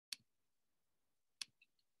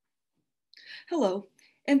Hello,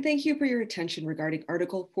 and thank you for your attention regarding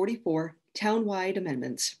Article 44, Townwide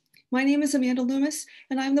Amendments. My name is Amanda Loomis,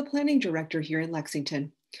 and I'm the Planning Director here in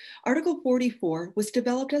Lexington. Article 44 was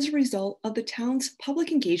developed as a result of the town's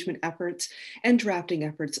public engagement efforts and drafting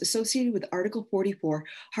efforts associated with Article 44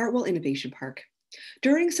 Hartwell Innovation Park.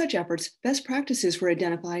 During such efforts, best practices were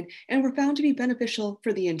identified and were found to be beneficial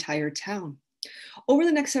for the entire town. Over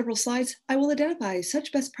the next several slides, I will identify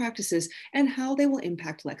such best practices and how they will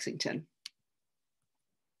impact Lexington.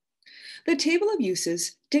 The table of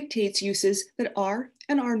uses dictates uses that are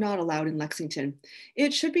and are not allowed in Lexington.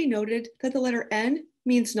 It should be noted that the letter N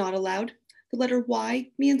means not allowed, the letter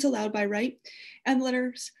Y means allowed by right, and the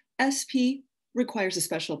letters SP requires a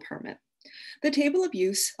special permit. The table of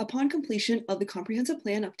use, upon completion of the comprehensive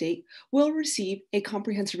plan update, will receive a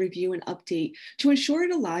comprehensive review and update to ensure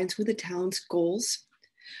it aligns with the town's goals.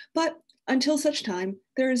 But until such time,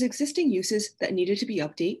 there is existing uses that needed to be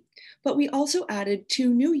updated, but we also added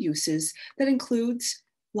 2 new uses that includes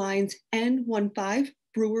lines N15,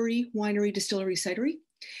 brewery, winery, distillery, cidery,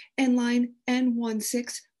 and line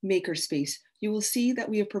N16, makerspace. You will see that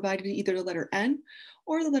we have provided either the letter N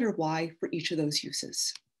or the letter Y for each of those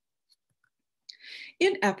uses.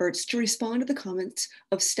 In efforts to respond to the comments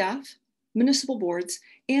of staff, municipal boards,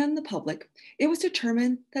 and the public, it was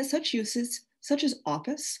determined that such uses such as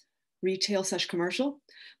office, retail/commercial,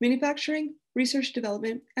 manufacturing, research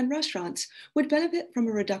development, and restaurants would benefit from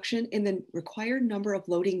a reduction in the required number of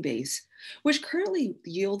loading bays, which currently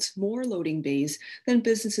yields more loading bays than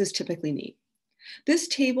businesses typically need. This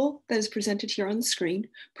table that is presented here on the screen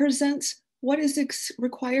presents what is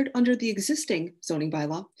required under the existing zoning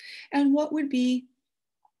bylaw and what would be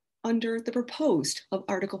under the proposed of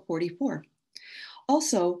Article 44.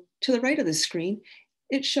 Also, to the right of the screen,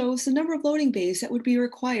 it shows the number of loading bays that would be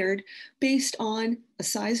required based on the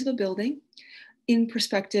size of a building in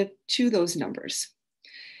perspective to those numbers.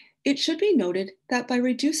 It should be noted that by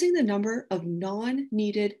reducing the number of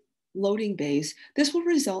non-needed loading bays, this will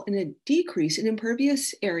result in a decrease in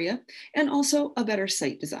impervious area and also a better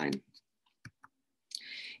site design.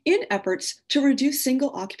 In efforts to reduce single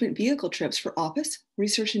occupant vehicle trips for office,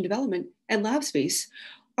 research and development, and lab space,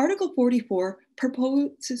 Article 44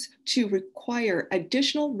 proposes to require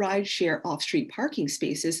additional ride-share off-street parking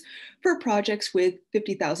spaces for projects with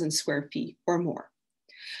 50,000 square feet or more.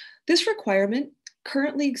 This requirement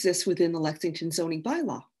currently exists within the Lexington zoning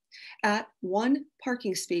bylaw at 1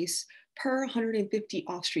 parking space per 150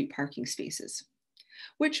 off-street parking spaces,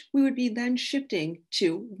 which we would be then shifting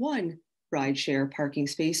to 1 ride-share parking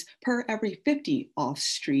space per every 50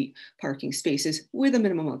 off-street parking spaces with a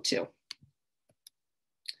minimum of 2.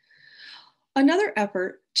 Another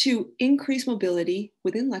effort to increase mobility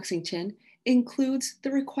within Lexington includes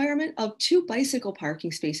the requirement of 2 bicycle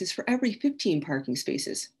parking spaces for every 15 parking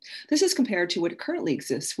spaces. This is compared to what currently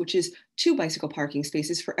exists, which is 2 bicycle parking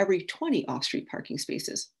spaces for every 20 off-street parking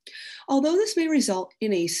spaces. Although this may result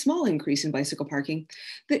in a small increase in bicycle parking,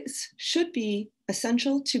 this should be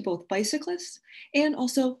essential to both bicyclists and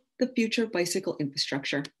also the future bicycle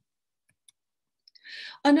infrastructure.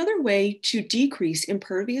 Another way to decrease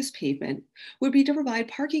impervious pavement would be to provide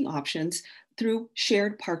parking options through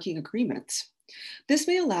shared parking agreements. This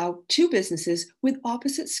may allow 2 businesses with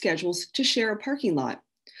opposite schedules to share a parking lot.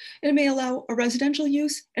 It may allow a residential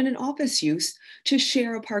use and an office use to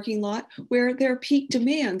share a parking lot where their peak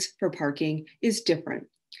demands for parking is different,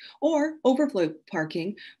 or overflow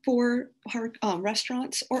parking for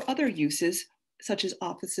restaurants or other uses such as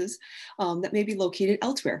offices that may be located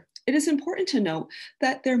elsewhere. It is important to note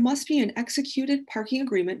that there must be an executed parking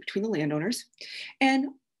agreement between the landowners, and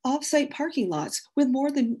off-site parking lots with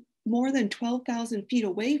more than 12,000 feet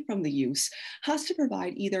away from the use has to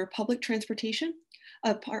provide either public transportation,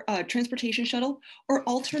 a transportation shuttle, or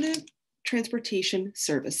alternative transportation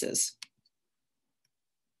services.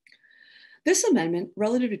 This amendment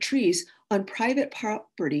relative to trees on private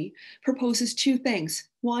property proposes 2 things.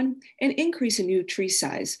 1, an increase in new tree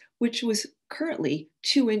size, which was currently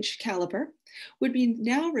 2-inch caliper, would be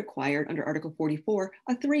now required under Article 44,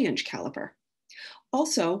 a 3-inch caliper.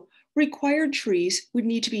 Also, required trees would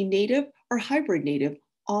need to be native or hybrid native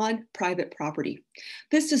on private property.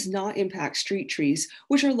 This does not impact street trees,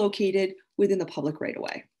 which are located within the public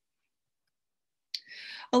right-of-way.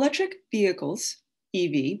 Electric vehicles,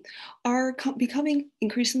 EV, are becoming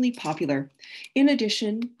increasingly popular in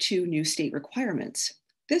addition to new state requirements.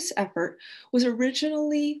 This effort was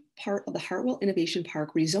originally part of the Hartwell Innovation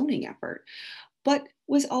Park rezoning effort, but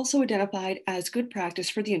was also identified as good practice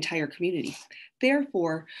for the entire community.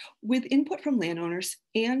 Therefore, with input from landowners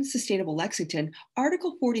and Sustainable Lexington,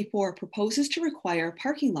 Article 44 proposes to require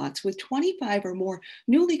parking lots with 25 or more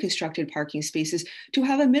newly constructed parking spaces to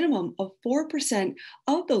have a minimum of 4%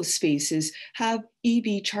 of those spaces have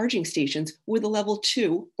EV charging stations with a level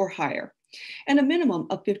 2 or higher. And a minimum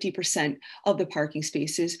of 50% of the parking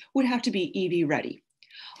spaces would have to be EV ready.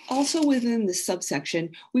 Also within this subsection,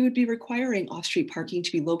 we would be requiring off-street parking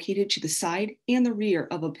to be located to the side and the rear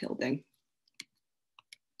of a building.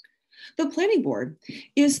 The Planning Board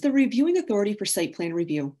is the reviewing authority for site plan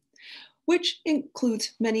review, which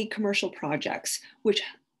includes many commercial projects,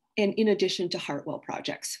 and in addition to Hartwell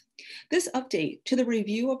projects. This update to the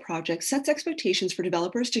review of projects sets expectations for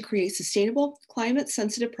developers to create sustainable,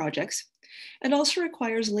 climate-sensitive projects, and also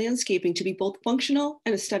requires landscaping to be both functional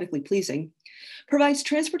and aesthetically pleasing, provides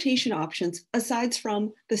transportation options aside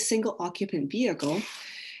from the single occupant vehicle,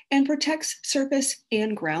 and protects surface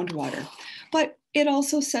and groundwater. But it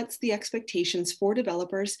also sets the expectations for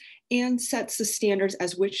developers and sets the standards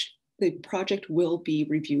as which the project will be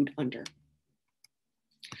reviewed under.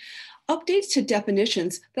 Updates to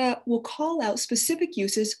definitions that will call out specific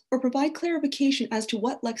uses or provide clarification as to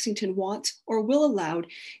what Lexington wants or will allow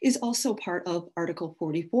is also part of Article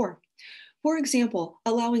 44. For example,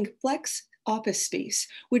 allowing flex office space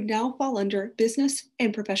would now fall under business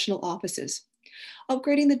and professional offices.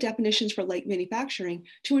 Upgrading the definitions for light manufacturing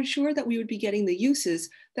to ensure that we would be getting the uses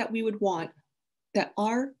that we would want that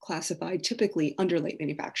are classified typically under light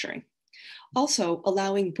manufacturing. Also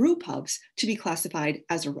allowing brew pubs to be classified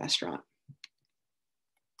as a restaurant.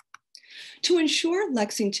 To ensure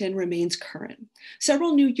Lexington remains current,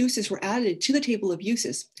 several new uses were added to the table of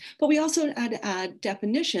uses, but we also had to add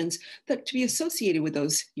definitions that to be associated with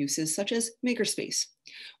those uses, such as makerspace,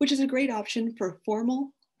 which is a great option for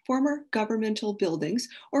former governmental buildings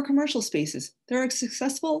or commercial spaces. There are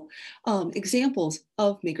successful examples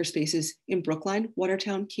of makerspaces in Brookline,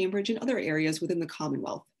 Watertown, Cambridge, and other areas within the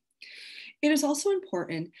Commonwealth. It is also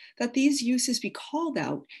important that these uses be called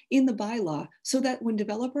out in the bylaw so that when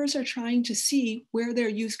developers are trying to see where their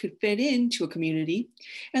use could fit into a community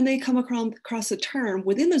and they come across a term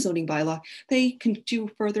within the zoning bylaw, they can do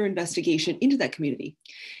further investigation into that community.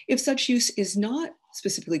 If such use is not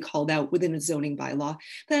specifically called out within a zoning bylaw,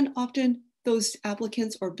 then often those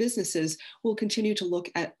applicants or businesses will continue to look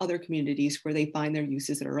at other communities where they find their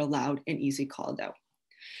uses that are allowed and easily called out.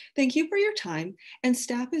 Thank you for your time, and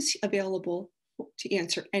staff is available to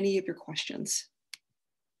answer any of your questions.